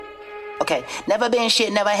Okay, never been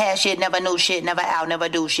shit, never had shit, never knew shit, never out, never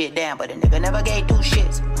do shit, damn, but a nigga never gave two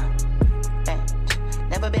shits.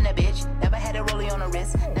 Never been a bitch, never had a rollie on the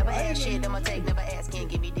wrist, never had shit, I'ma take, never ask, can't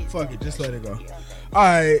give me this. Fuck it, just let it go.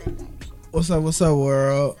 Alright, what's up,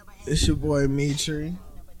 world? It's your boy Mitri.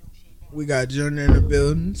 We got Junior in the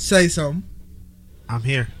building. Say something. I'm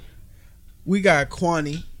here. We got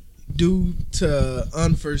Kwani. Due to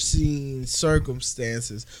unforeseen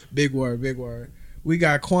circumstances. Big word. We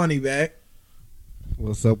got Kwani back.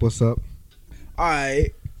 What's up?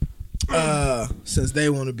 Alright. Since they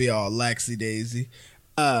want to be all laxy daisy.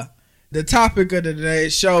 The topic of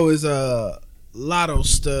today's show is lotto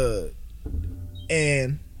stud.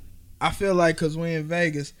 And I feel like because we in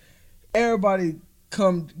Vegas, everybody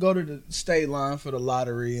go to the state line for the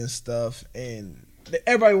lottery and stuff, and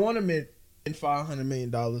everybody want to win $500 million.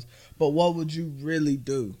 But what would you really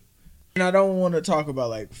do? And I don't want to talk about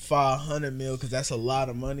like 500 mil because that's a lot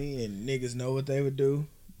of money and niggas know what they would do.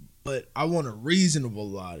 But I want a reasonable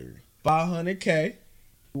lottery. 500K.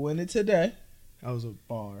 Win it today. That was a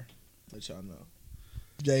bar. Let y'all know.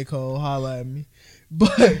 J. Cole, holla at me.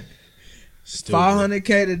 But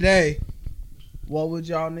 500K today. What would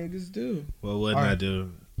y'all niggas do? What wouldn't I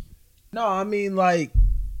do? No, I mean like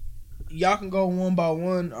y'all can go one by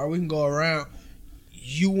one or we can go around.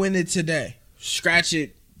 You win it today. Scratch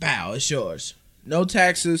it. Bow. It's yours. No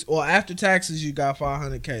taxes. Well, after taxes, you got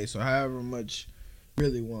 500K. So however much you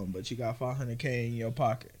really want, but you got 500K in your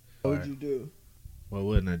pocket. What would you do? What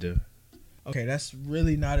wouldn't I do? Okay, that's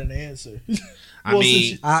really not an answer. I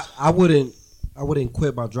mean, I wouldn't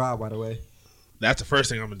quit my job, by the way. That's the first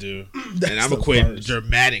thing I'm gonna do, and I'm gonna quit in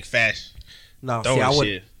dramatic fashion. No,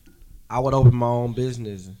 see, I would open my own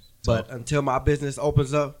business, but until my business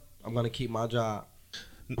opens up, I'm gonna keep my job.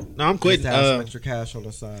 No, I'm quitting. Just to have some extra cash on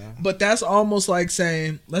the side. But that's almost like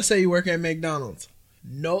saying, let's say you work at McDonald's.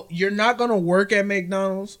 No, you're not gonna work at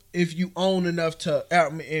McDonald's if you own enough to.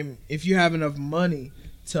 If you have enough money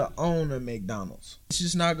to own a McDonald's, it's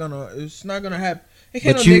just not gonna. It's not gonna happen.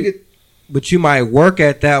 But you might work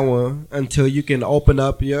at that one until you can open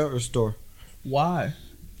up your store. Why?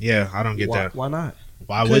 Yeah, I don't get that. Why not?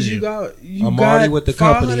 Why would you? I'm already with the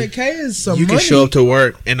company. 500K is some You money. can show up to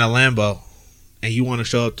work in a Lambo, and you want to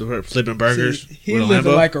show up to work flipping burgers. See, he with a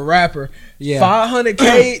living Lambo? like a rapper. Yeah,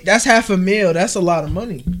 500K. That's half a meal. That's a lot of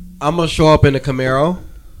money. I'm gonna show up in a Camaro.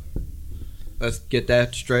 Let's get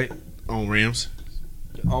that straight. On rims.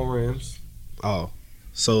 On rims. Oh,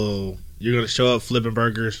 so you're gonna show up flipping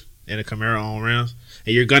burgers in a Camaro on rims,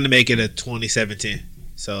 and you're gonna make it a 2710.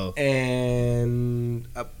 So, and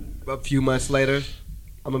a few months later,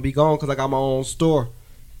 I'm gonna be gone because I got my own store.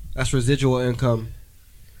 That's residual income.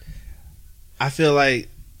 I feel like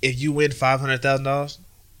if you win $500,000,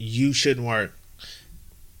 you shouldn't work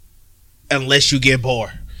unless you get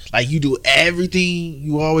bored. Like you do everything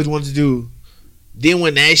you always wanted to do. Then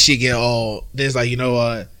when that shit get old, then it's like, you know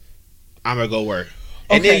what? I'm gonna go work.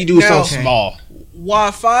 And then you do something small.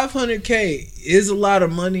 While 500K is a lot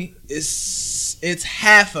of money, it's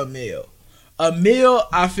half a meal. A meal,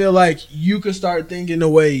 I feel like you could start thinking the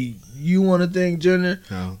way you want to think, Junior.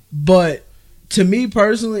 No. But to me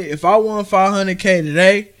personally, if I want 500K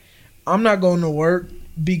today, I'm not going to work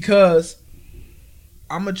because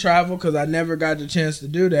I'm going to travel because I never got the chance to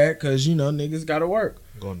do that because, you know, niggas got to work.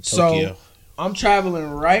 Going to Tokyo. So I'm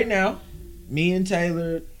traveling right now. Me and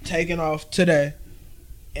Taylor taking off today.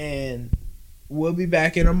 And we'll be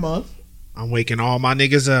back in a month. I'm waking all my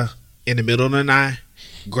niggas up in the middle of the night.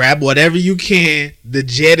 Grab whatever you can. The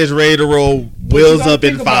jet is ready to roll. Wheels up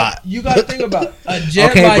in 5. You got to think about a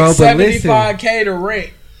jet Okay, like bro, but $75K to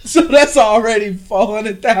rent. So that's already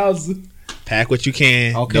 $400,000. Pack what you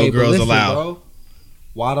can. Okay, no girls listen, allowed. Bro,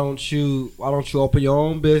 why don't you open your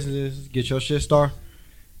own business, get your shit started,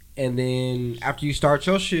 and then after you start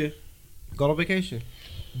your shit, go on vacation.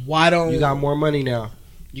 Why don't you got more money now?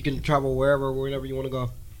 You can travel wherever you want to go.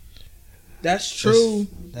 That's true.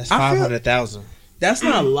 That's 500,000. That's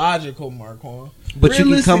not logical, Marquand. But you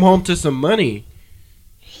can come home to some money.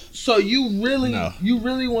 So you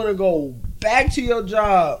really want to go back to your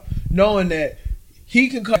job knowing that he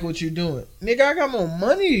can cut what you're doing. Nigga, I got more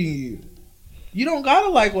money than you. You don't gotta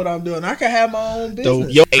like what I'm doing. I can have my own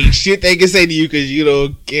business. Yo, ain't shit they can say to you because you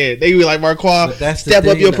don't care. They be like, Marquand, step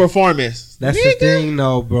up your performance. That's the thing,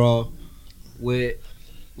 though, bro.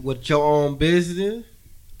 With your own business,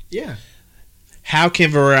 yeah. How can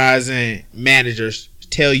Verizon managers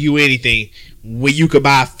tell you anything when you could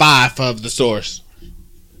buy 5 of the stores?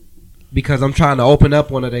 Because I'm trying to open up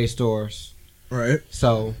one of their stores. Right.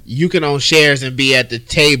 So you can own shares and be at the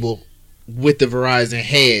table with the Verizon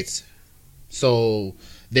heads. So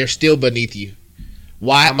they're still beneath you.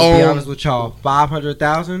 Why I'm gonna be honest own? with y'all.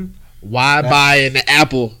 500,000. Why buy an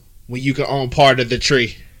apple when you can own part of the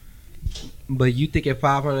tree? But you thinking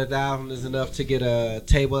 500,000 is enough to get a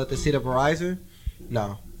table at the seat of Verizon?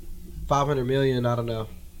 No, 500 million not enough.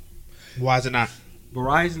 Why is it not?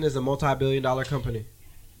 Verizon is a multi-billion-dollar company.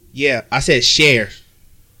 Yeah, I said share.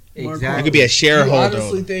 Exactly. You could be a You shareholder.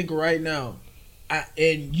 honestly think right now,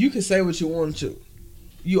 and you can say what you want to.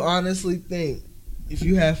 You honestly think if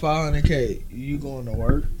you have 500K, you going to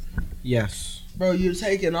work, Yes. bro? You're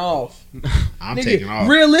taking off. I'm Nigga, taking off.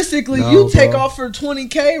 Realistically, No, you take bro. off for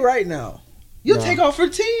 20K right now. You No. take off for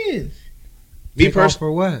 10. Me Take off personally.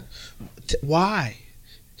 for what? Why?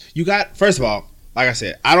 You got, first of all, like I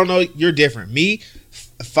said, I don't know. You're different. Me,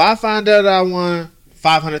 if I find out I won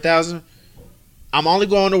 500,000, I'm only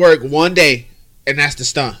going to work one day, and that's the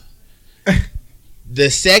stunt. The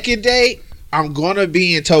second day, I'm going to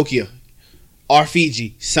be in Tokyo or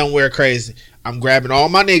Fiji, somewhere crazy. I'm grabbing all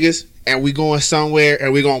my niggas, and we going somewhere,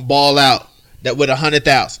 and we going to ball out that with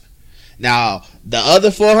 100,000. Now, the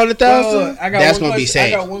other 400,000, that's going to be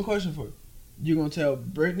saved. I got one question for you. You gonna tell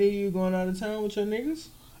Brittany you going out of town with your niggas?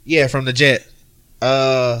 Yeah, from the jet.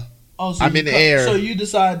 Oh, so I'm in the air. So you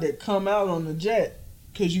decide to come out on the jet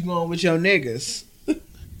because you going with your niggas.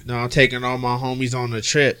 No, I'm taking all my homies on the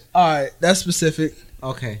trip. All right, that's specific.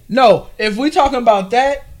 Okay. No, if we talking about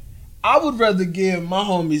that, I would rather give my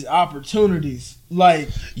homies opportunities. Like,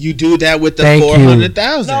 You do that with the Thank you.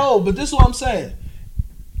 400,000. no, but this is what I'm saying.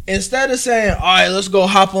 Instead of saying, all right, let's go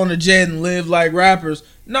hop on the jet and live like rappers.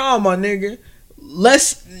 No, my nigga.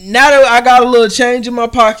 Now that I got a little change in my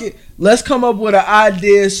pocket, let's come up with an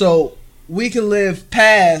idea so we can live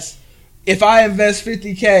past. If I invest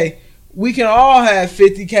 50K, we can all have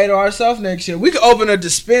 50K to ourselves next year. We can open a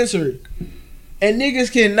dispensary. And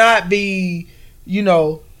niggas cannot be,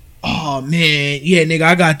 oh man, yeah, nigga,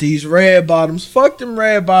 I got these red bottoms. Fuck them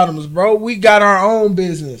red bottoms, bro. We got our own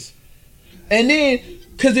business. And then,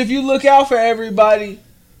 because if you look out for everybody,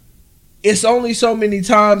 it's only so many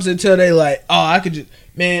times until they like, oh, I could just,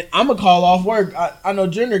 man, I'm going to call off work. I know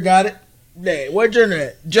Junior got it. Hey, where Junior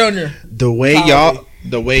at? Junior. The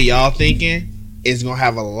way y'all thinking is gonna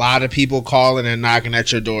have a lot of people calling and knocking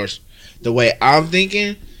at your doors. The way I'm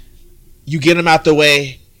thinking, you get them out the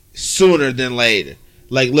way sooner than later.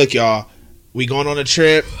 Like, look, y'all, we going on a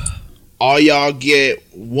trip. All y'all get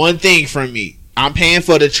one thing from me. I'm paying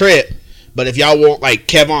for the trip, but if y'all want, like,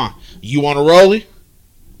 Kevon, you want a rollie?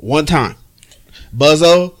 One time.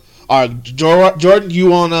 Buzzo or Jordan, you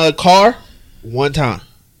want a car? One time.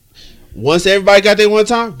 Once everybody got their one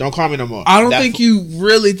time, don't call me no more. I don't think you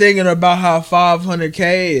really thinking about how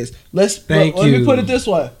 500K is. Let me put it this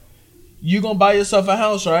way. You going to buy yourself a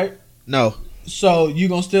house, right? No. So you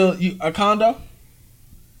going to a condo?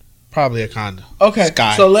 Probably a condo. Okay.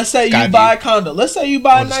 So let's say you buy a condo. Let's say you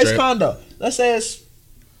buy a nice strip. condo. Let's say it's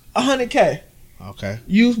 100K. Okay.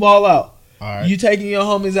 You ball out. All right. You taking your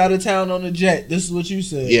homies out of town on the jet. This is what you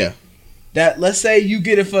said. Yeah. That let's say you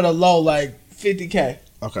get it for the low, like 50K.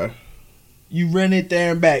 Okay. You rent it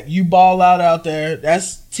there and back. You ball out there.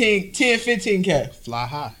 That's 10, 15K. Fly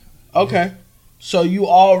high. Okay. So you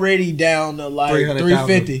already down to like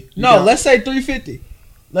 350. No, let's say 350.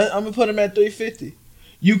 I'm going to put them at 350.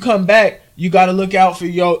 You come back, you got to look out for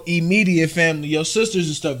your immediate family, your sisters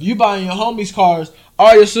and stuff. You buying your homies cars,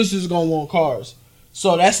 all your sisters going to want cars.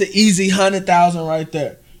 So that's an easy 100,000 right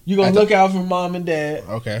there. You going to look out for mom and dad.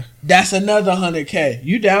 Okay. That's another 100K.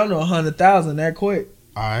 You down to 100,000 that quick.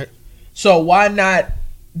 All right. So why not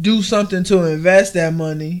do something to invest that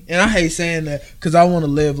money? And I hate saying that because I want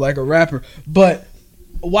to live like a rapper. But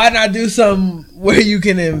why not do something where you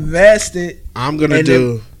can invest it? I'm going to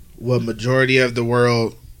do what majority of the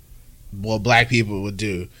world, black people would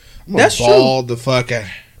do. I'm going to ball the fuck out.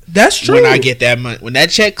 That's true. When I get that money. When that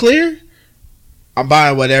check clear, I'm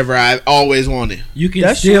buying whatever I always wanted. You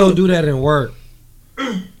can still do that and work.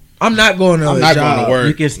 I'm not going to I'm a not job. going to work.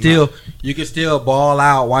 You can still ball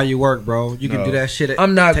out while you work, bro. You can do that shit.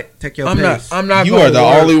 I'm not. Take your pace. I'm not. You are the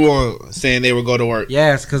only one saying they would go to work.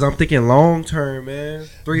 Yes, because I'm thinking long term, man.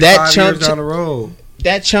 3-5 years down the road.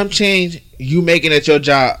 That chump change you making at your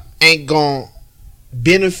job ain't going to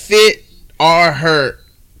benefit or hurt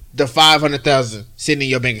the 500,000 sitting in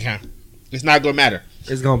your bank account. It's not going to matter.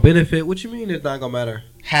 It's going to benefit? What you mean it's not going to matter?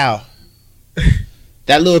 How?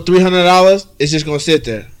 That little $300 is just going to sit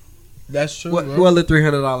there. That's true. What the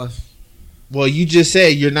 $300? Well, you just said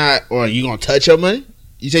you're not, or you going to touch your money?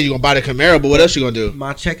 You said you're going to buy the Camaro, but what else you going to do?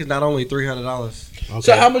 My check is not only $300. Okay.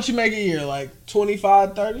 So how much you make a year? Like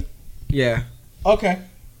 25, 30? Yeah. Okay.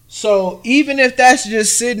 So even if that's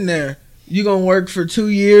just sitting there, you going to work for 2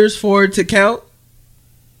 years for it to count?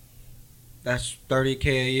 That's $30K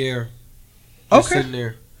a year. Okay. Sitting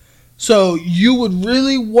there. So you would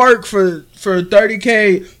really work for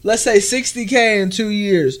 $30K, let's say $60K in 2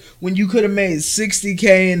 years, when you could have made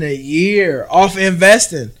 $60K in a year off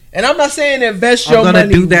investing. And I'm not saying invest your money. I'm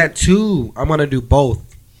gonna do that too. I'm gonna do both.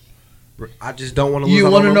 I just don't want to lose. You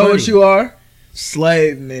want to know what you are?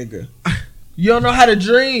 Slave nigga. You don't know how to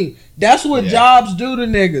dream. That's what jobs do to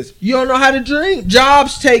niggas. You don't know how to dream.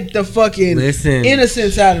 Jobs take the fucking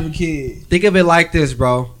innocence out of a kid. Think of it like this,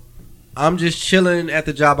 bro. I'm just chilling at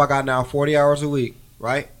the job I got now, 40 hours a week,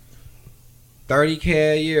 right?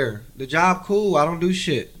 $30K a year. The job cool. I don't do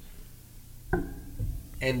shit.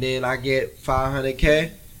 And then I get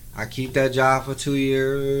 $500K. I keep that job for 2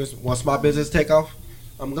 years. Once my business take off,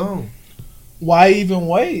 I'm gone. Why even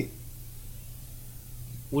wait?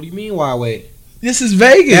 What do you mean, why wait? This is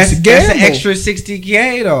Vegas. That's an extra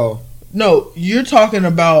 $60K, though. No, you're talking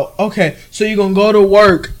about, okay, so you're going to go to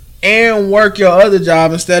work and work your other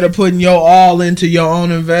job instead of putting your all into your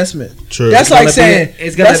own investment. True. That's like saying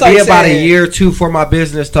it's gonna be about a year or two for my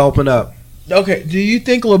business to open up. Okay, do you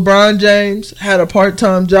think LeBron James had a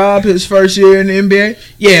part-time job his first year in the NBA?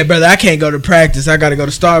 Yeah, brother, I can't go to practice. I got to go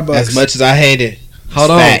to Starbucks. As much as I hate it.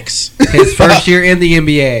 Hold on. Facts. His first year in the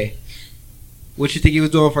NBA. What you think he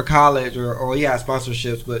was doing for college? Or yeah,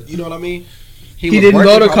 sponsorships, but you know what I mean? He didn't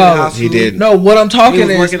go to college. He did. No, what I'm talking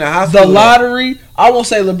is the school, lottery. I won't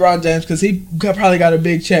say LeBron James because he probably got a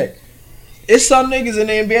big check. It's some niggas in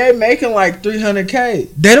the NBA making like $300K.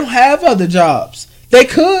 They don't have other jobs. They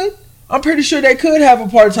could. I'm pretty sure they could have a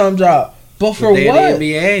part-time job. But for they what? In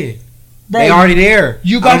the NBA. Bro, they already there.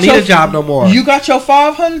 You got I don't need a job no more. You got your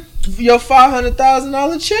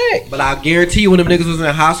 $500,000 check. But I guarantee you, when them niggas was in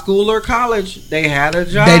high school or college, they had a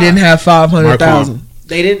job. They didn't have $500,000.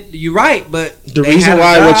 They didn't. You're right, but the reason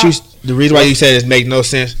why you said it make no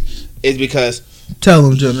sense is because tell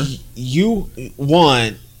them, Jenna. You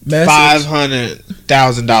won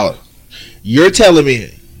 $500,000. You're telling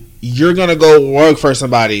me you're gonna go work for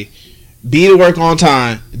somebody, be to work on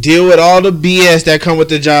time, deal with all the BS that come with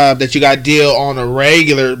the job that you got to deal on a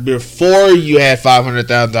regular before you had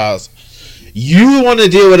 $500,000. You want to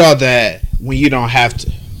deal with all that when you don't have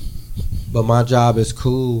to. But my job is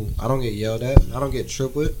cool. I don't get yelled at. I don't get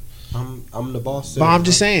tripped with. I'm the boss. But I'm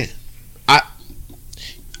just saying, I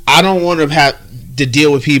don't want to have to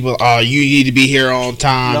deal with people. Oh, you need to be here on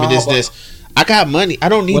time and this. I got money. I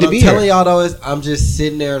don't need to be here. What I'm telling y'all though is, I'm just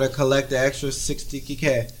sitting there to collect the extra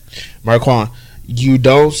 $60K. Marquand, you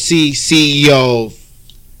don't see CEO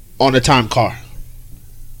on a time card.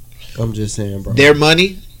 I'm just saying, bro. Their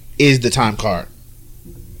money is the time card.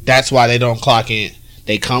 That's why they don't clock in.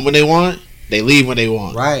 They come when they want. They leave when they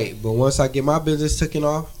want. Right, but once I get my business taken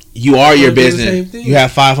off, you are your business. You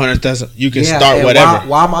have 500,000. You can start whatever.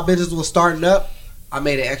 While my business was starting up, I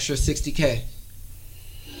made an extra $60K.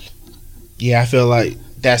 Yeah, I feel like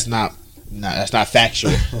that's not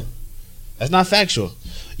factual. That's not factual.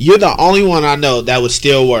 You're the only one I know that would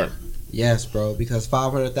still work. Yes, bro, because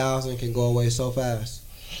 500,000 can go away so fast.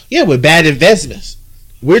 Yeah, with bad investments.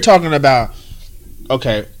 We're talking about,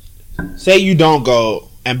 okay, say you don't go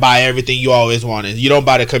and buy everything you always wanted. You don't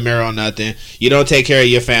buy the Camaro or nothing. You don't take care of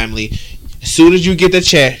your family. As soon as you get the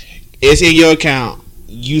check, it's in your account.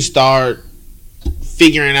 You start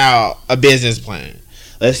figuring out a business plan.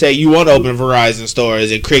 Let's say you want to open Verizon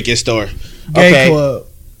stores and Cricket store. Gay club.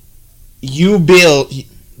 You build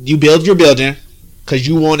your building because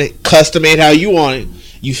you want it custom made how you want it.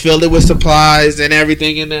 You fill it with supplies and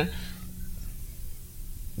everything in there.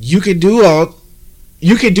 You can do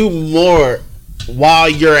more while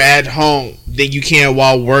you're at home than you can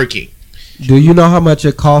while working. Do you know how much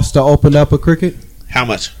it costs to open up a Cricket? How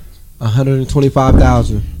much?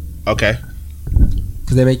 $125,000. Okay.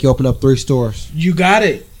 Because they make you open up 3 stores. You got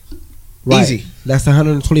it. Right. Easy. That's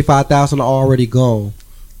 $125,000 already gone.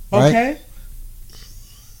 Right? Okay.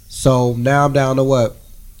 So now I'm down to what?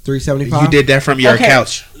 $375. You did that from your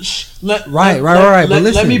couch. Right. But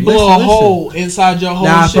listen, let me blow a hole inside your whole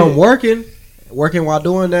now, shit. Now, if I'm working while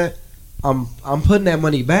doing that, I'm putting that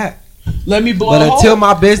money back. Let me blow a hole. But until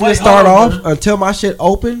my business until my shit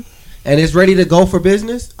open and it's ready to go for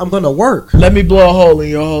business, I'm gonna work. Let me blow a hole in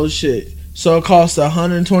your whole shit. So it costs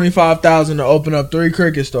 $125,000 to open up 3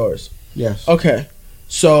 Cricket stores. Yes. Okay.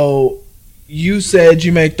 So you said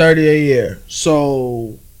you make $30 a year.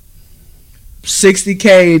 So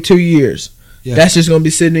 $60K 2 years. Yeah. That's just gonna be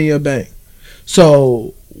sitting in your bank.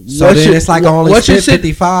 So then it's like I only spent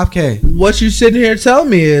 $55K. What you sitting here telling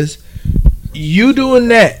me is you doing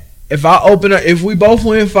that. If we both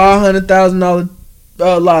win $500,000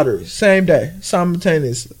 lottery same day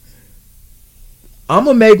simultaneously, I'm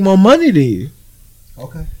gonna make more money than you.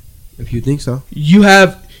 Okay. If you think so. You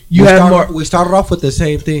have more. We started off with the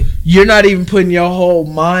same thing. You're not even putting your whole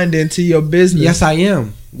mind into your business. Yes, I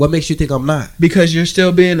am. What makes you think I'm not? Because you're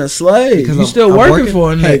still being a slave. Because you're still working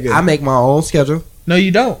for a nigga. I make my own schedule. No,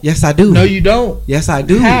 you don't. Yes, I do. No, you don't. Yes, I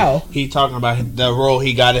do. How? He talking about the role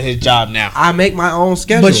he got at his job now. I make my own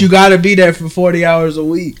schedule. But you got to be there for 40 hours a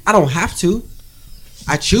week. I don't have to.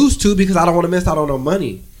 I choose to because I don't want to miss out on no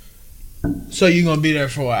money. So you're going to be there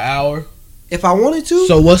for an hour? If I wanted to.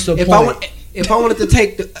 So what's the point? If I wanted to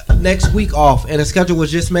take the next week off and a schedule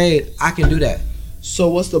was just made, I can do that. So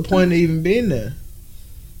what's the point of even being there?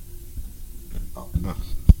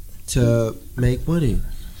 To make money.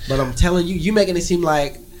 But I'm telling you, you making it seem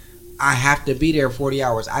like I have to be there 40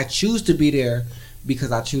 hours. I choose to be there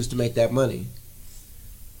because I choose to make that money.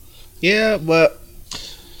 Yeah, but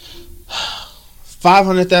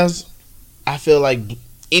 500,000. I feel like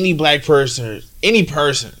any black person, any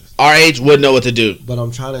person our age would know what to do. But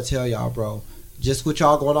I'm trying to tell y'all, bro. Just what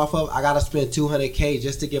y'all going off of, I gotta spend $200K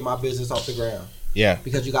just to get my business off the ground. Yeah,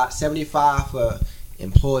 because you got 75 for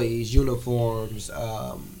employees, uniforms.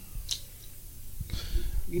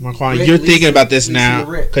 Marquand, you're thinking about this now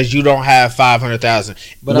because you don't have 500,000.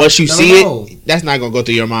 But once you see it, that's not gonna go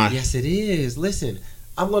through your mind. Yes, it is. Listen,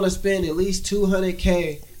 I'm gonna spend at least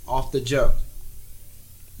 $200K off the jump.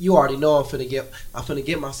 You already know I'm finna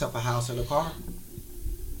get myself a house and a car.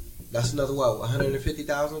 That's another what?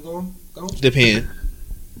 150,000 going? Depend.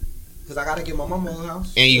 Cause I gotta get my mama a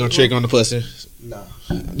house. And you gonna trick on the pussy? No,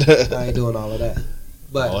 I ain't doing all of that.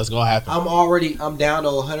 But it's gonna happen. I'm down to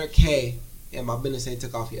 100K. And my business ain't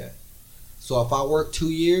took off yet. So if I work 2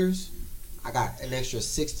 years, I got an extra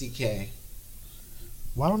 60K.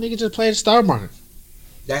 Why don't niggas just play the stock market?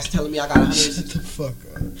 That's telling me I got 100. Shut the fuck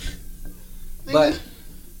up. But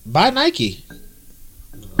buy Nike.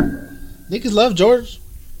 Niggas love Jordans.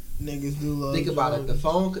 Niggas do love. Think about it. The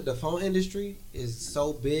phone industry is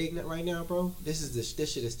so big right now, bro. This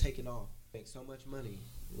shit is taking off. Make so much money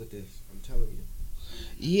with this. I'm telling you.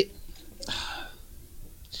 Yeah.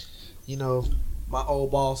 You know, my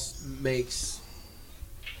old boss makes.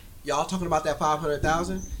 Y'all talking about that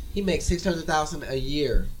 500,000? He makes 600,000 a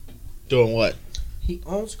year. Doing what? He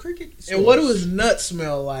owns cricket stores. And what do his nuts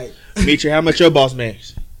smell like? Mitri, how much your boss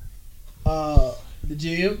makes? The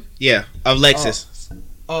gym? Yeah, of Lexus.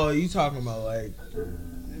 Oh, you talking about like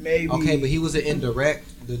maybe? Okay, but he was an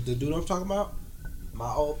indirect. The dude I'm talking about,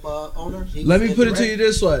 my old owner. Let me put it to you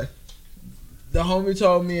this way: the homie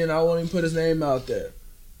told me, and I won't even put his name out there.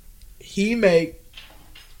 He make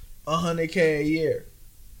 100K a year.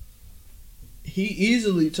 He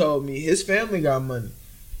easily told me his family got money.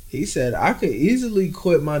 He said I could easily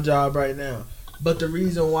quit my job right now. But the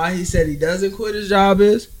reason why he said he doesn't quit his job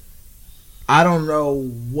is I don't know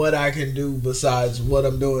what I can do besides what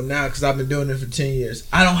I'm doing now because I've been doing it for 10 years.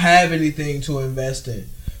 I don't have anything to invest in.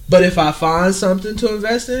 But if I find something to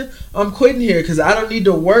invest in, I'm quitting here because I don't need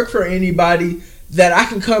to work for anybody that I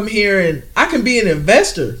can come here and I can be an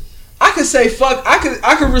investor. I could say fuck.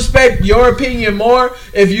 I could respect your opinion more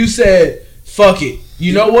if you said fuck it.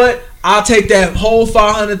 You know what? I'll take that whole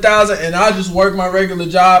 500,000 and I'll just work my regular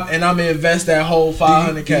job and I'm gonna invest that whole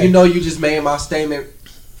 500K. Do you know you just made my statement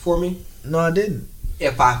for me? No, I didn't.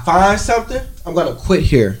 If I find something, I'm gonna quit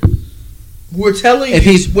here. We're telling if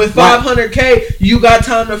you, he's with 500K, you got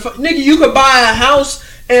time to nigga. You could buy a house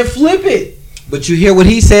and flip it. But you hear what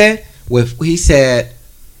he said? He said,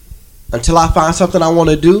 until I find something I want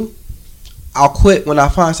to do, I'll quit when I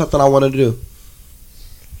find something I want to do.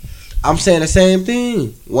 I'm saying the same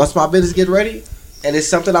thing. Once my business get ready and it's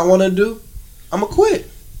something I want to do, I'm gonna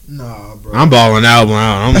quit. Nah, bro. I'm balling out, bro.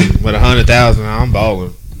 I'm with 100,000. I'm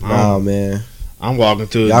balling. Nah, man. I'm walking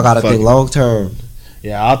through. Y'all gotta think long term.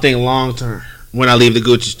 Yeah, I'll think long term when I leave the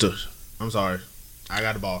Gucci store. I'm sorry, I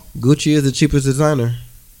got the ball. Gucci is the cheapest designer.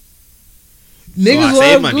 Niggas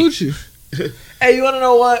love Gucci. Hey, you wanna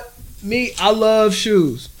know what? Me, I love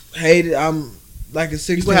shoes. Hate it. I'm like a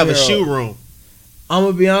 16-year-old. We have a shoe room. I'm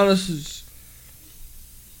gonna be honest.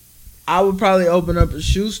 I would probably open up a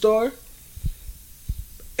shoe store,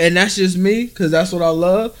 and that's just me because that's what I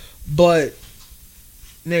love. But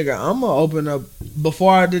nigga, I'm gonna open up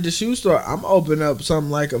before I did the shoe store. I'm gonna open up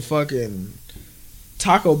something like a fucking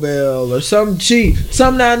Taco Bell or something cheap,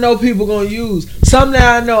 something that I know people gonna use, something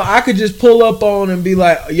that I know I could just pull up on and be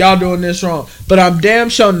like, y'all doing this wrong. But I'm damn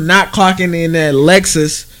sure not clocking in that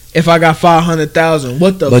Lexus if I got 500,000.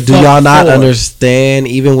 What the? But do y'all not understand?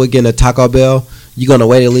 Even with getting a Taco Bell, you're gonna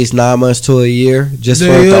wait at least 9 months to a year just for it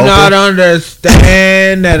to open. Do you not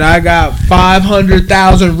understand that I got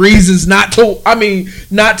 500,000 reasons not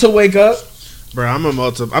to wake up? Bro,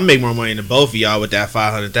 I make more money than both of y'all with that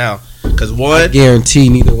 500,000. Cause I one, guarantee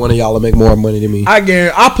neither one of y'all will make more money than me. I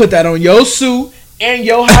guarantee I'll put that on your suit and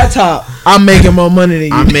your high top. I'm making more money than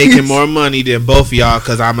you. I'm making more money than both of y'all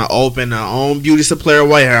because I'm gonna open our own beauty supplier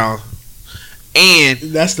warehouse and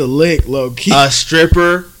That's the lick, low key. a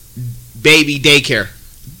stripper baby daycare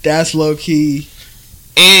That's low key.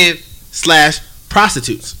 and /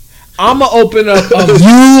 prostitutes. I'ma open up a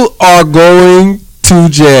You are going to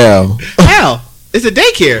jail Hell, it's a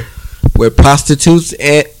daycare. with prostitutes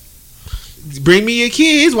and Bring me your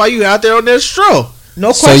kids while you out there on that stroll.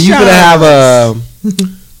 no so question. you gonna have a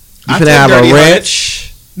I you gonna have take a dirty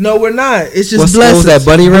ranch No, we're not. It's just What's- what blessings. was that,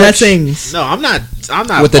 bunny ranch? Blessings. No, I'm not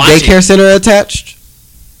with the watching. daycare center attached.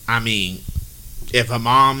 I mean, if a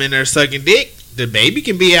mom in there sucking dick, the baby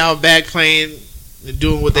can be out back playing and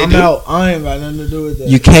doing what they I'm do. out. I ain't got nothing to do with that.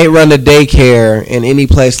 You can't run a daycare in any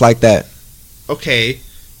place like that. Okay.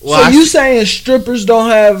 So Well, you saying strippers don't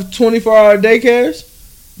have 24-hour daycares?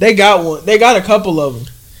 They got one. They got a couple of them.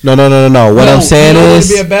 No. What I'm saying you know is,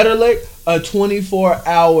 would be a better lick, a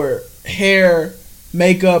 24-hour hair,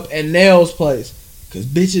 makeup, and nails place. Cause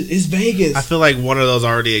bitches, it's Vegas, I feel like one of those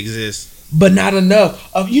already exists. but not enough.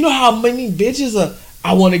 You know how many bitches are?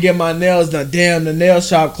 I want to get my nails done. Damn, the nail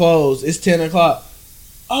shop closed. It's 10 o'clock.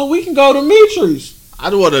 Oh, we can go to Mitri's.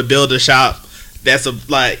 I'd want to build a shop that's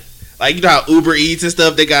like you know how Uber Eats and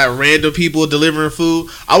stuff, they got random people delivering food.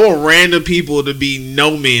 I want random people to be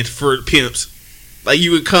no men for pimps. Like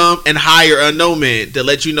you would come and hire a no man to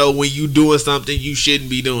let you know when you doing something you shouldn't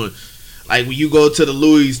be doing. Like when you go to the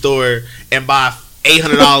Louis store and buy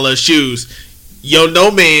 $800 shoes, your no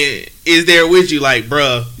man is there with you. Like,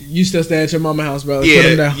 bruh, You still stay at your mama house, brother. Put 'em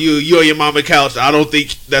yeah, down. you on your mama couch. I don't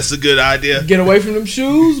think that's a good idea. Get away from them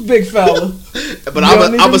shoes, big fella. But You I'm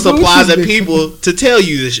don't need gonna them supply Gucci's, the big people to tell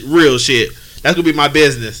you the real shit. That's gonna be my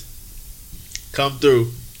business. Come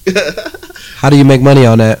through. how do you make money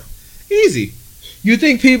on that? Easy. You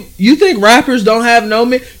think rappers don't have no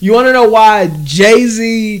men? You want to know why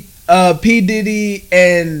Jay-Z, P. Diddy,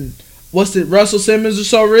 and Russell Simmons are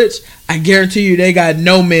so rich? I guarantee you they got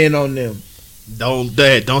no men on them. Don't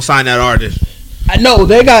sign that artist. I know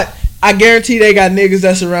I guarantee they got niggas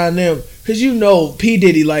that's around them. Cause you know P.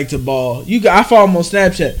 Diddy like to ball. I follow him on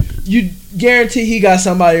Snapchat. You guarantee he got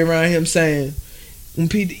somebody around him saying, when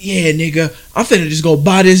yeah, nigga, I'm finna just go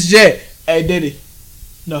buy this jet. Hey, Diddy,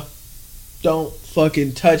 no, don't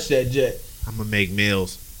fucking touch that jet. I'm gonna make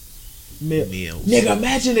meals. Meals. Nigga,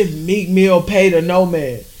 imagine if Meek Mill paid a no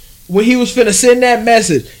man when he was finna send that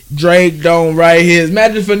message. Drake don't write his.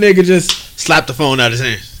 Imagine if a nigga just Slap the phone out of his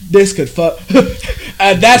hand. this could fuck.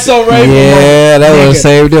 That's so Raven. Yeah, that would have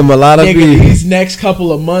saved him a lot of Nigga, beef. these next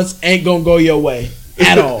couple of months ain't gonna go your way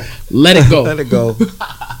at all. Let it go. Let it go.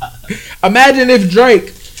 Imagine if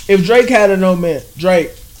Drake had a no man. Drake,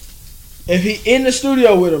 if he in the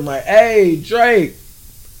studio with him, like, hey, Drake,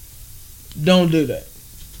 don't do that.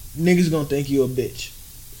 Niggas gonna think you a bitch.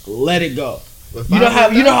 Let it go. You know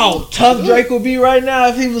how tough Drake would be right now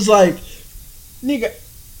if he was like, nigga,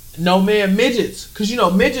 no man midgets. Cause you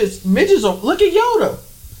know midgets are, look at Yoda.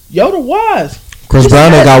 Yoda wise. Chris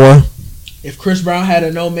Brown ain't got one. If Chris Brown had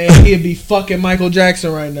a no man, he'd be fucking Michael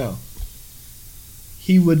Jackson right now.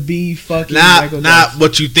 He would be fucking Michael Not Jackson.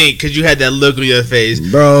 what you think, because you had that look on your face.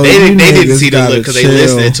 Bro, They you didn't niggas see the gotta look because they chill.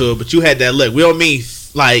 listened to it, but you had that look. We don't mean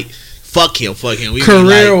like fuck him. We mean,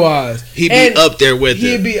 Career like, wise. he'd be up there with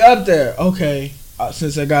He'd him. be up there. Okay.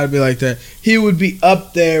 Since I gotta be like that. He would be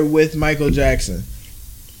up there with Michael Jackson.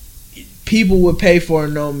 People would pay for a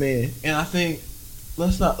no man. And I think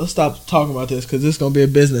let's stop talking about this because this is gonna be a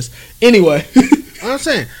business. Anyway. I'm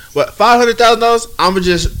saying, what, $500,000? I'm gonna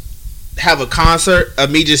just have a concert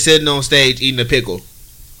of me just sitting on stage eating a pickle.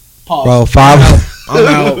 Pause. Bro, five. I'm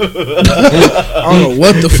out. I don't know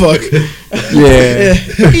what the fuck. Yeah.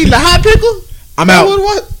 Eating a hot pickle? I'm out.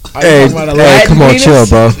 What? Hey, come on, penis? chill,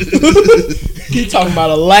 bro. He talking about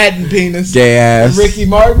a Latin penis. Gay ass. Ricky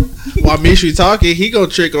Martin. While Mitri talking, he gonna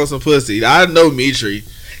trick on some pussy. I know Mitri.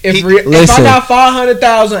 If I Listen. got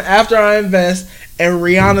 500,000 after I invest, and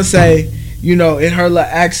Rihanna say, you know, in her little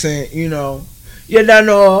accent, you know, you don't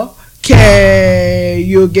know, can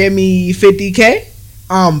you give me 50K?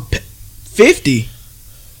 50.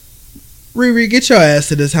 Riri, get your ass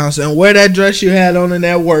to this house and wear that dress you had on in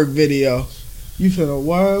that work video. You finna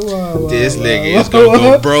wow. This nigga is gonna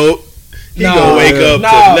go broke. He gonna wake up to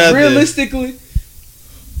nothing. Realistically,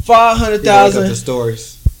 The 500,000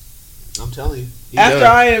 stories. I'm telling you. after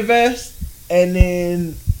I invest and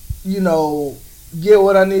then, you know, get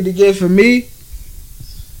what I need to get for me.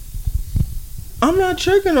 I'm not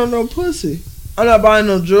tricking on no pussy. I'm not buying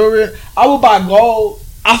no jewelry. I will buy gold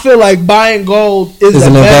I feel like buying gold is It's a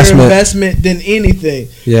an better investment. investment than anything.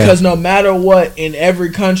 Yeah. Because no matter what, in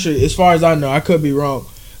every country, as far as I know, I could be wrong,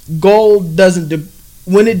 gold doesn't.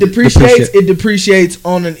 When it depreciates, it depreciates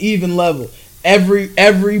on an even level.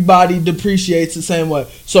 Everybody depreciates the same way.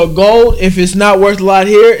 So gold, if it's not worth a lot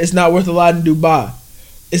here, it's not worth a lot in Dubai.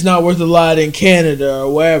 It's not worth a lot in Canada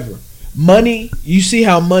or wherever. Money, you see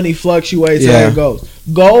how money fluctuates how it goes.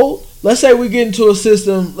 Gold, let's say we get into a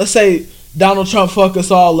system, let's say Donald Trump fuck us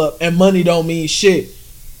all up and money don't mean shit.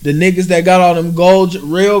 The niggas that got all them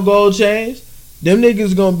real gold chains, them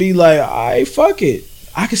niggas gonna be like, alright, fuck it.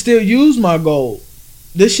 I can still use my gold.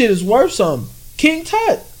 This shit is worth something. King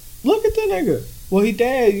Tut, look at the nigga. Well, he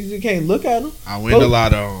dead. You can't look at him. I win the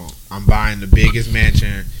lotto. I'm buying the biggest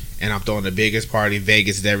mansion. And I'm throwing the biggest party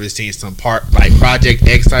Vegas has ever seen. Some like Project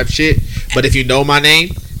X type shit. But if you know my name,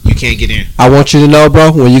 you can't get in. I want you to know,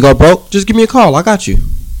 bro. When you go broke, just give me a call. I got you.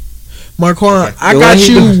 Marquand, Okay. I got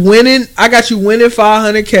you winning. I got you winning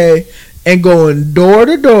 $500K and going door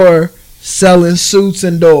to door selling suits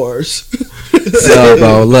and doors. So,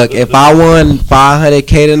 bro, look, if I won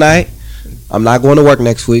 $500K tonight, I'm not going to work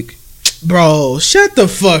next week. Bro, shut the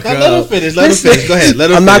fuck up. Let him finish. Let him finish. Go ahead.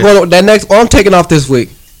 Let him I'm finish. not going to that next. Oh, I'm taking off this week.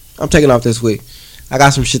 I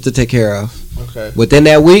got some shit to take care of. Okay. Within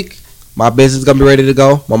that week, my business is gonna be ready to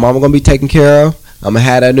go. My mama gonna be taken care of. I'm gonna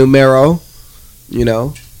have that new Mero. You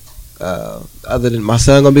know. Other than my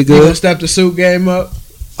son gonna be You gonna good. step the suit game up?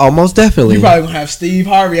 Almost definitely. You probably gonna have Steve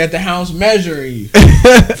Harvey at the house measuring you.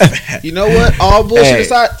 You know what? All bullshit Hey.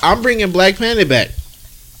 aside, I'm bringing Black Planet back.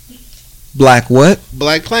 Black what?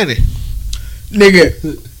 Black Planet.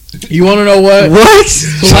 Nigga, you wanna know what? What?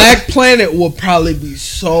 Black Planet will probably be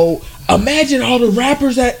so. Imagine all the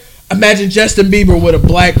rappers that. Imagine Justin Bieber with a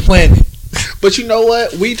Black Planet. But you know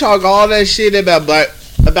what? We talk all that shit about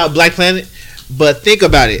Black Planet, but think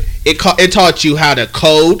about it. It taught you how to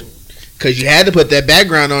code, because you had to put that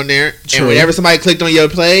background on there. True. And whenever somebody clicked on your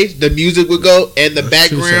page, the music would go, and the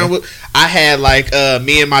background would. I had like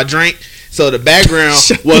me and my drink, so the background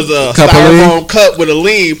was a Cup of styrofoam cup with a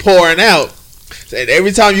lean pouring out. And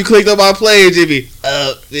every time you clicked on my page, it'd be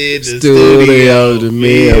up in the studio to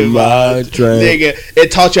me and my drink. Nigga,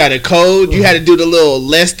 it taught you how to code. You had to do the little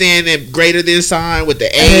less than and greater than sign with the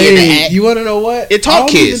A and the Hey, at. you want to know what? It taught I don't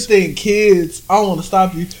kids. even think kids. I don't want to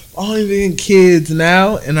stop you. I don't even think kids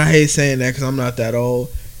now, and I hate saying that because I'm not that old.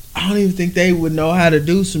 I don't even think they would know how to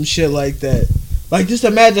do some shit like that. Like, just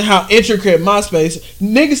imagine how intricate MySpace.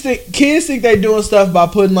 Kids think they doing stuff by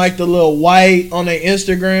putting like the little white on their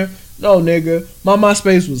Instagram. No, nigga, my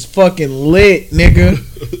MySpace was fucking lit, nigga.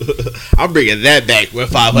 I'm bringing that back with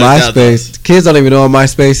 500,000. MySpace. Kids don't even know what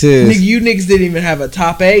MySpace is. Nigga, you niggas didn't even have a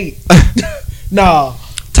top 8. Nah,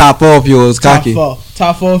 Top 4 if you was top cocky. 4.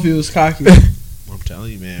 Top 4 if he was cocky. I'm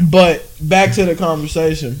telling you, man. But back to the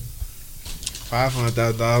conversation.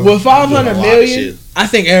 $500,000. With 500 million, I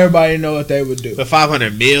think everybody know what they would do. For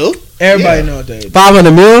 500 mil? Everybody know what they would do.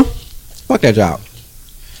 500 mil? Fuck that job.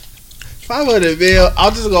 500 mil?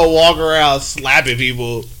 I'm just gonna walk around slapping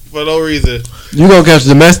people for no reason. You gonna catch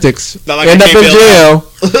domestics. Not like End I up in can't jail.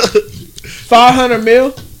 500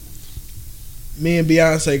 mil. Me and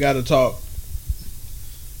Beyonce got to talk.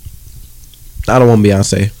 I don't want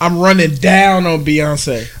Beyonce. I'm running down on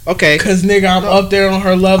Beyonce. Okay. Cause nigga, I'm up there on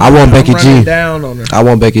her level. I want and Becky I'm running G. down on her. I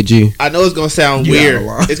want Becky G. I know it's gonna sound You weird. out of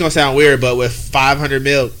line. It's gonna sound weird, but with 500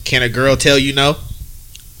 mil, can a girl tell you no?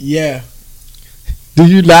 Yeah. Do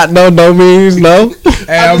you not know no means no?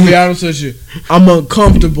 Hey, I'll be honest with you. I'm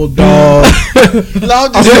uncomfortable, dog. No,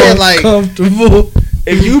 I'm just saying, like, uncomfortable.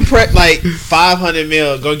 if you prep like 500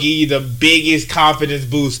 mil, gonna give you the biggest confidence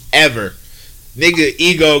boost ever. Nigga,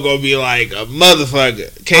 ego gonna be like a motherfucker.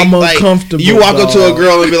 I'm like, uncomfortable, you walk up to a dog.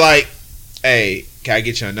 girl and be like, "Hey, can I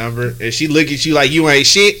get your number?" And she look at you like you ain't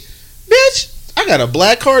shit, bitch. I got a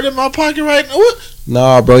black card in my pocket right now. What?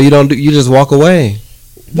 Nah, bro, you don't do. You just walk away.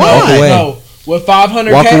 Why? Walk away. No, with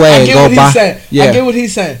 500K, Walk away I and get go what buy- he's saying. Yeah. I get what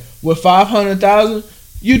he's saying. With 500,000,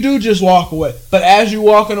 you do just walk away. But as you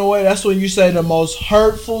walking away, that's when you say the most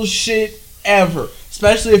hurtful shit ever.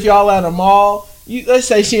 Especially if y'all at a mall. Let's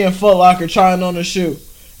say she in Foot Locker trying on a shoe.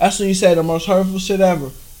 That's when you say the most hurtful shit ever.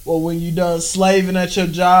 Well, when you done slaving at your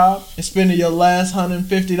job and spending your last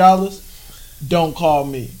 $150, don't call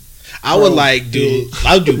me. I would like do.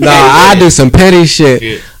 I would do. Nah, I do some petty shit.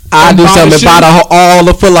 Yeah. I do Buy something the about all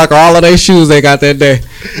the Foot Locker, all of their shoes they got that day,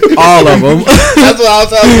 all of them. That's what I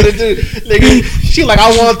was gonna do. Nigga, she like, I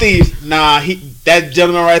want these. Nah, that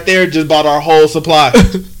gentleman right there just bought our whole supply.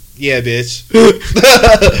 Yeah, bitch.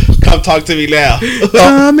 Come talk to me now.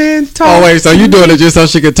 Come and talk. Oh wait, so you doing it just so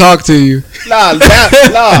she could talk to you? Now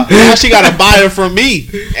she got to buy it from me,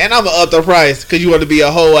 and I'm gonna up the price because you want to be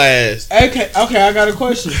a whole ass. Okay, I got a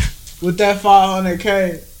question. With that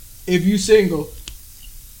 $500K, if you single,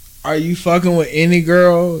 are you fucking with any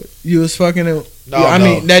girl you was fucking in? I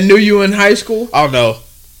mean, that knew you in high school? I don't know.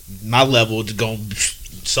 My level is going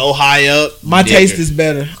so high up. My taste is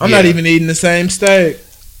better. I'm not even eating the same steak.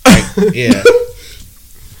 Yeah.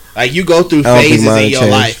 Like you go through phases in your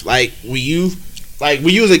life. Like when you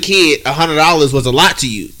was a kid, $100 was a lot to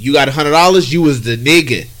you. You got $100, you was the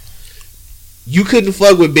nigga. You couldn't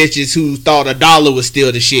fuck with bitches who thought $1 was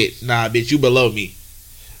still the shit. Nah, bitch, you below me.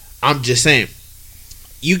 I'm just saying.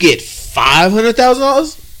 You get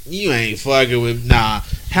 $500,000, you ain't fucking with. Nah,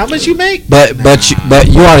 how much you make? But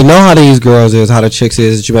you already know how these girls is, how the chicks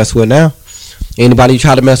is that you mess with now. Anybody you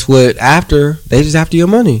try to mess with after, they just after your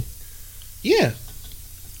money. Yeah.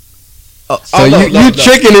 So you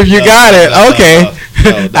chicken if you got it. Okay.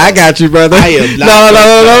 I got you, brother. I am not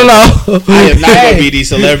no. I am not gonna be these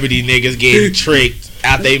celebrity niggas getting tricked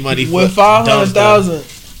out their money for with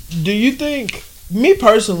 $500,000. Do you think, me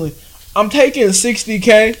personally, I'm taking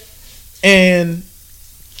 $60K and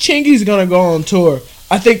Chingy's gonna go on tour.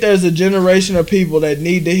 I think there's a generation of people that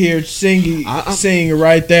need to hear Chingy sing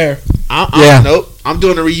right there. Nope. I'm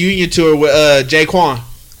doing a reunion tour with Jaquan.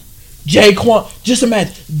 Just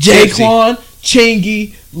imagine Jaquan,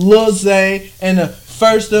 Chingy, Lil Zane, and the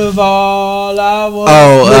first of all I want.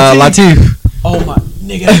 Latif. Oh my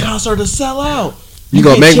nigga, that concert to sell out. You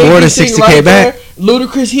gonna make more than $60K back?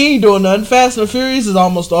 Ludacris, he ain't doing nothing. Fast and the Furious is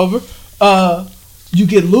almost over. You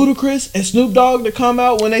get Ludacris and Snoop Dogg to come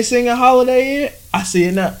out when they sing a Holiday In. I see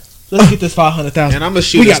it now. Let's get this $500,000. And I'm gonna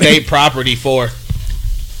shoot a state property for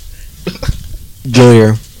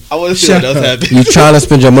Junior. I want to see what else happens. You trying to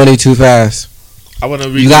spend your money too fast. I want to.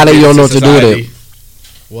 You got it. You don't know what to do with it.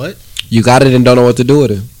 What? You got it and don't know what to do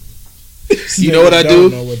with it. You know what I do?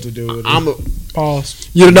 Don't know what to do with it. Pause.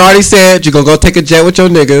 You done already said you gonna go take a jet with your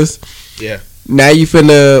niggas. Yeah. Now you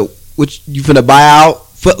finna buy out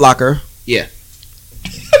Foot Locker. Yeah.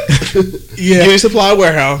 Yeah. Beauty supply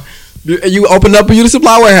warehouse. You open up a beauty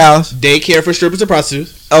supply warehouse. Daycare for strippers and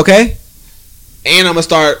prostitutes. Okay. And I'm gonna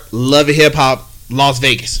start Loving Hip Hop Las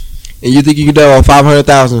Vegas. And you think you can do it on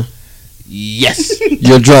 500,000? Yes.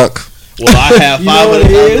 You're drunk. Well, I have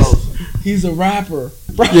 500,000. He's a rapper.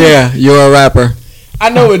 Yeah, you're a rapper. I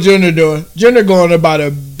know what Junior doing. Junior going about the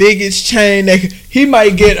biggest chain. He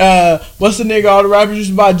might get what's the nigga all the rappers used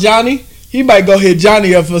to buy, Johnny? He might go hit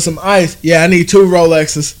Johnny up for some ice. Yeah, I need 2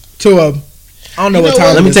 Rolexes, 2 of them. I don't know what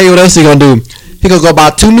time. Let me tell you what else he gonna do. He gonna go buy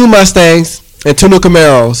 2 new Mustangs and 2 new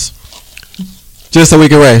Camaros, just so we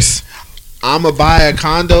can race. I'm gonna buy a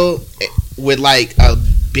condo with like a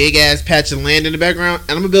big ass patch of land in the background,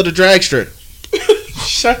 and I'm gonna build a drag strip.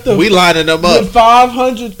 Shut the. We lining them up. With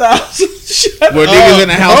 500,000. Where niggas in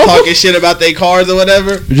the house talking shit about their cars or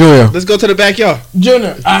whatever. Junior, let's go to the backyard.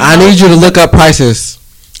 Junior, I need you to look up prices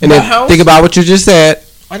and then think about what you just said.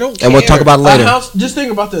 I don't care. And we'll talk about it later. A house, just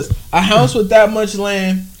think about this. A house with that much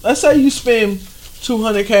land. Let's say you spend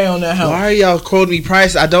 $200K on that house. Why are y'all quoting me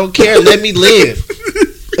price? I don't care. Let me live.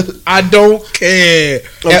 I don't care.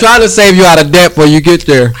 I'm trying to save you out of debt before you get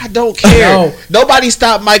there. I don't care. No. Nobody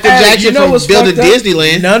stopped Michael Jackson from building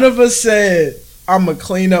Disneyland. None of us said I'm gonna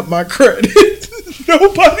clean up my credit.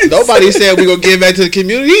 Nobody said we're gonna give back to the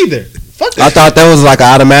community either. Fuck that. I thought that was like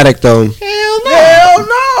an automatic though. Hell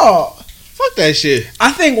no. Fuck that shit.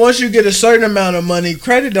 I think once you get a certain amount of money,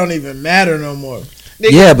 credit don't even matter no more.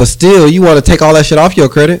 Nigga. Yeah, but still, you want to take all that shit off your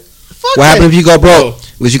credit. Fuck what happens if you go broke?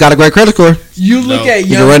 At least you got a great credit score. You look at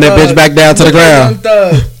you can run that bitch back down to the ground. Young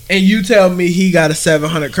Thug, and you tell me he got a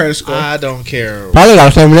 700 credit score. I don't care. Probably got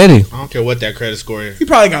a 780. I don't care what that credit score is. He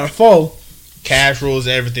probably got a 4. Cash rules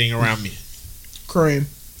everything around me. Cream.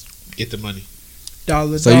 Get the money.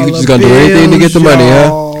 Dollar, so you just gonna do anything to get the money,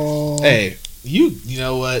 huh? Hey, you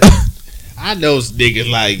know what? I know niggas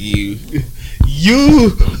like you.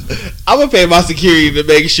 I'm gonna pay my security to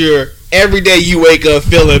make sure every day you wake up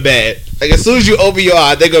feeling bad. Like as soon as you open your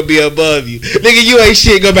eye, they're gonna be above you. Nigga, you ain't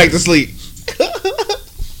shit. Go back to sleep.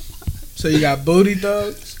 So you got booty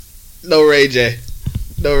thugs? No Ray J.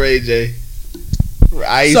 No Ray J.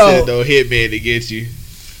 I ain't said no hitman to get you.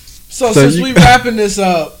 So since we wrapping this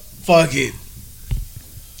up, fuck it.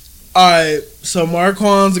 Alright, so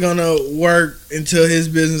Marquand's gonna work until his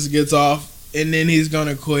business gets off, and then he's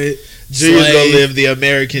gonna quit. Junior's gonna live the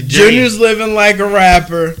American dream. Junior's living like a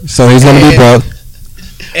rapper. So he's gonna be broke.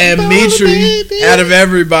 And Mitri, out of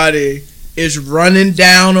everybody, is running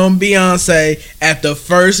down on Beyonce at the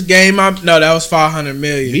first game. No, that was $500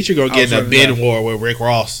 million. Mitri gonna get in a bid war with Rick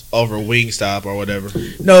Ross over Wingstop or whatever.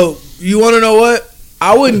 No, you want to know what?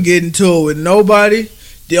 I wouldn't get into it with nobody.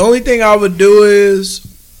 The only thing I would do is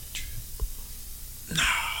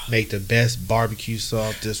make the best barbecue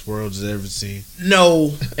sauce this world's ever seen.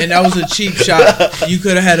 no, and that was a cheap shot. You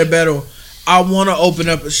could have had a better one. I want to open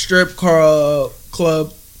up a strip club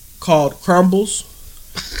called Crumbles,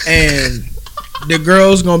 and the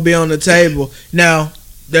girls gonna be on the table. Now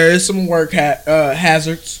there is some work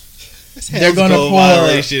hazards. They're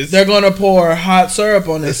gonna pour hot syrup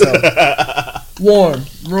on themselves, warm,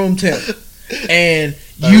 room temp, and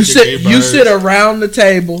you sit around the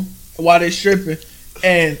table while they stripping,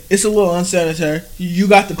 and it's a little unsanitary. You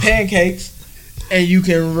got the pancakes, and you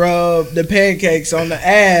can rub the pancakes on the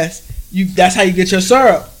ass. That's how you get your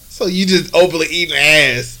syrup. So you just openly eating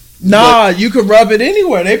ass? Nah, you can rub it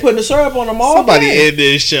anywhere. They putting the syrup on them all Somebody day. in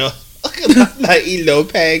this show. I'm not eating no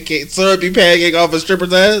syrupy pancake off a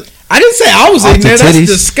stripper's ass. I didn't say I was eating it. That's titties.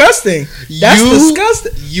 disgusting. That's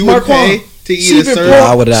disgusting. You would pay to eat a syrup?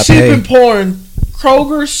 Why would I She pay? been pouring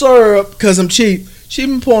Kroger syrup because I'm cheap. She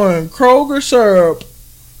been pouring Kroger syrup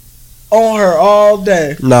on her all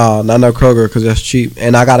day. No, not no Kroger because that's cheap.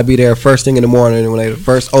 And I got to be there first thing in the morning when they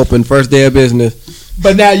first open, first day of business.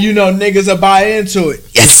 But now you know niggas will buy into it.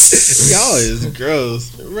 Yes. Y'all is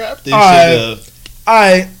gross. Wrap this All shit right. up.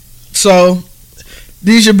 Alright, so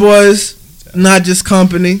these your boys, not just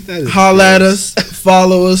company. That is Holla at gross. us,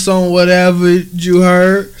 follow us on whatever you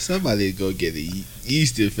heard. Somebody go get a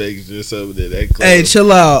yeast infection or something in that club. Hey,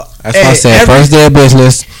 chill out. That's what I said. First day of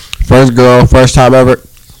business, first girl, first time ever.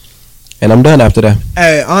 And I'm done after that.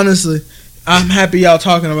 Hey, honestly, I'm happy y'all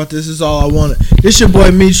talking about this. Is all I wanted. This your boy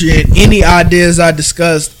Mitri, and any ideas I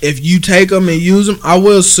discussed, if you take them and use them, I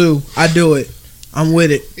will sue. I do it. I'm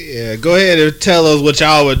with it. Yeah, go ahead and tell us what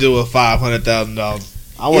y'all would do with $500,000.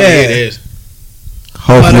 I want to hear this.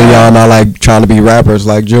 Hopefully y'all not like trying to be rappers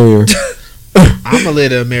like Junior. I'm a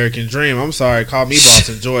little American dream. I'm sorry. Call me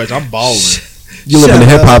Boston George. I'm balling. You live in the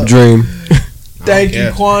hip hop dream. Thank you,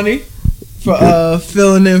 Kwani, for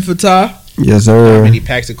filling in for Ty. Yes, How sir. many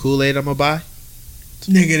packs of Kool-Aid I'm going to buy?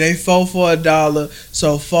 Nigga, they 4 for $1,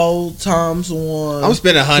 so 4 times 1. I'm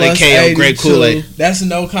spending plus $100K on grape 82. Kool-Aid. That's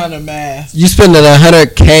no kind of math, You spending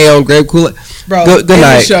 $100K on grape Kool-Aid? bro. Good end the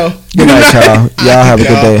night. show. Good night, y'all. Y'all have a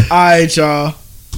good day. All right, y'all.